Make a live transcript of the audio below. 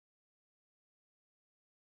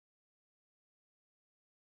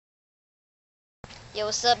Yo,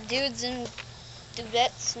 what's up, dudes and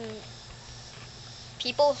dudettes and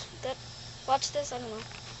people that watch this? I don't know.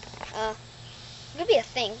 It could be a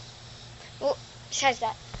thing. Well, besides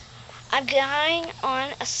that, I'm going on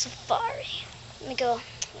a safari. Let me go.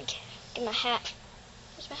 Get my hat.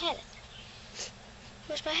 Where's my hat?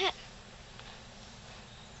 Where's my hat?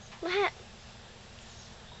 My hat.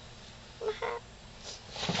 My hat.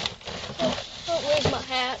 Oh, where's my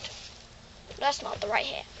hat? That's not the right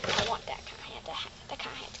hat. I want that kind of hat. That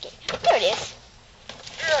kind of hat to get. There it is.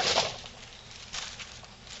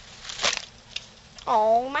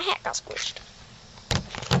 Oh, my hat got squished.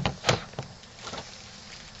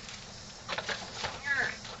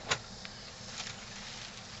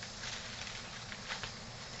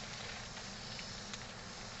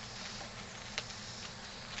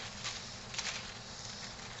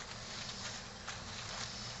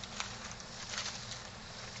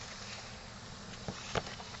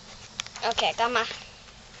 Okay, I got my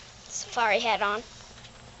safari hat on.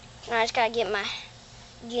 Now I just gotta get my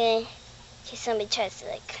gun in case somebody tries to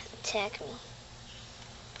attack me.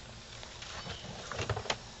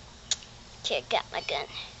 Okay, I got my gun.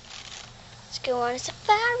 Let's go on a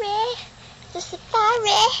safari. The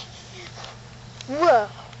safari. Whoa!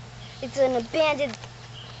 It's an abandoned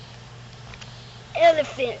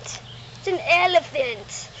elephant. It's an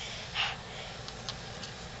elephant.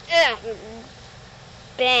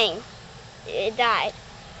 Bang. It died.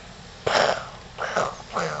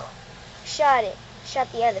 Shot it.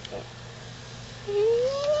 Shot the elephant.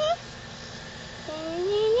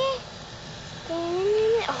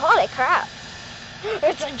 Holy crap.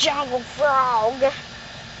 It's a jungle frog.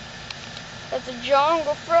 It's a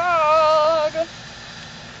jungle frog.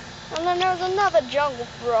 And then there's another jungle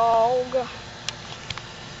frog.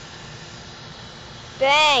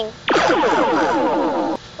 Bang.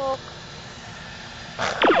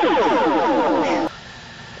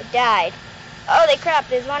 It died. Holy crap,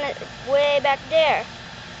 there's one way back there.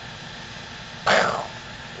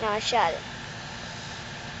 Now I shot it.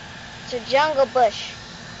 It's a jungle bush.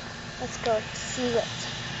 Let's go see what's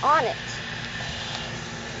on it.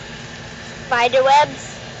 Spider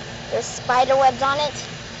webs. There's spider webs on it.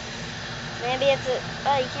 Maybe it's a...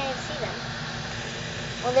 Oh, you can't even see them.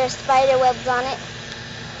 Well, there's spider webs on it.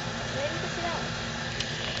 Maybe you can see that one.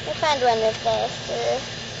 We'll find one real fast.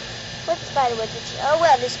 What's spider webs? Oh,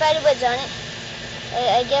 well, there's spider webs on it.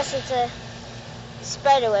 I guess it's a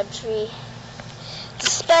spider web tree. It's a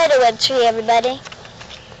spider web tree, everybody.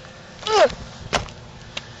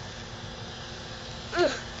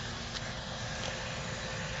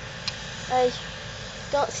 I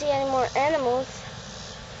don't see any more animals.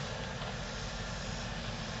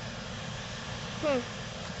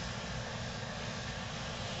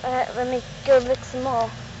 Let me go look some more.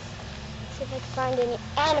 See if I can find any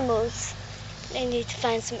animals. I need to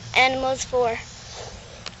find some animals for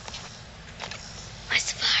my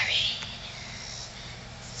safari.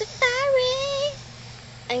 Safari!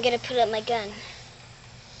 I'm gonna put up my gun.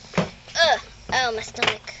 Oh, my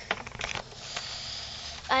stomach.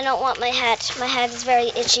 I don't want my hat. My hat is very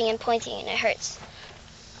itchy and pointy and it hurts.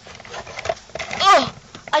 Oh!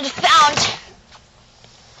 I just found...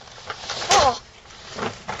 Oh!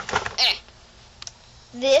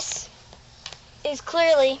 This is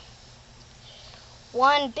clearly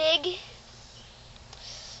one big,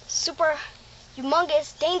 super,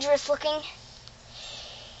 humongous, dangerous looking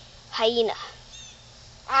hyena.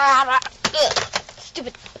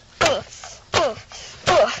 Stupid.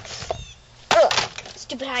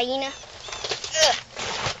 Stupid hyena.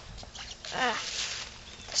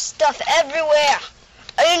 Stuff everywhere.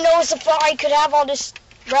 I didn't know a safari could have all this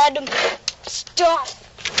random stuff.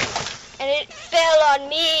 And it fell on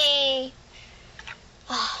me.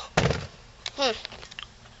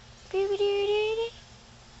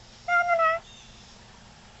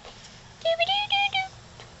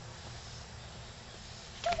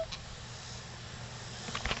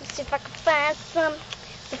 Let's see if I can find some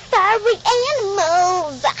safari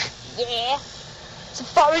animals. Yeah,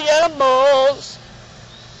 safari animals.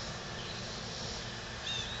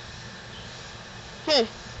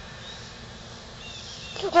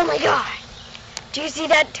 Oh my God! Do you see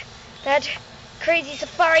that crazy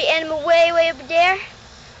safari animal way over there?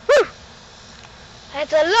 Woo!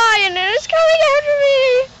 That's a lion and it's coming after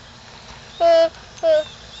me!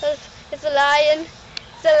 It's a lion.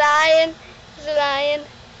 It's a lion. It's a lion.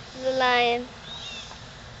 It's a lion.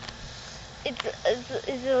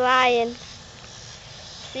 It's a lion.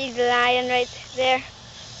 See the lion right there?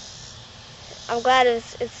 I'm glad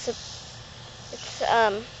it's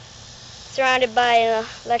surrounded by an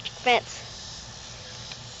electric fence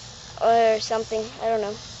or something. I don't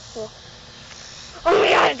know. Cool. Oh my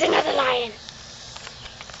god, it's another lion.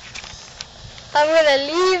 I'm gonna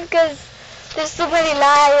leave because there's so many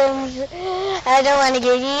lions. I don't want to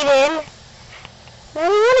get eaten. I don't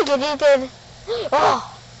want to get eaten. Oh,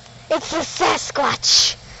 it's the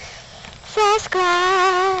Sasquatch.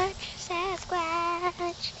 Sasquatch,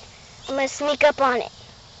 Sasquatch. I'm gonna sneak up on it.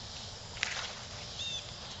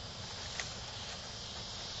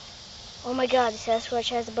 Oh my god, the Sasquatch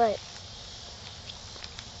has a butt.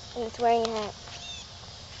 And it's wearing a hat.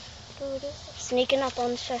 Sneaking up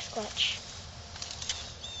on the Sasquatch.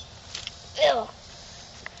 Ew.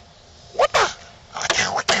 What the? What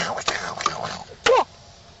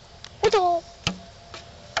the?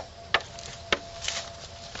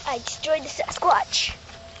 I destroyed the Sasquatch.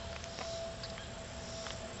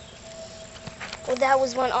 Well, that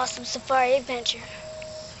was one awesome safari adventure.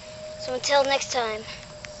 So until next time.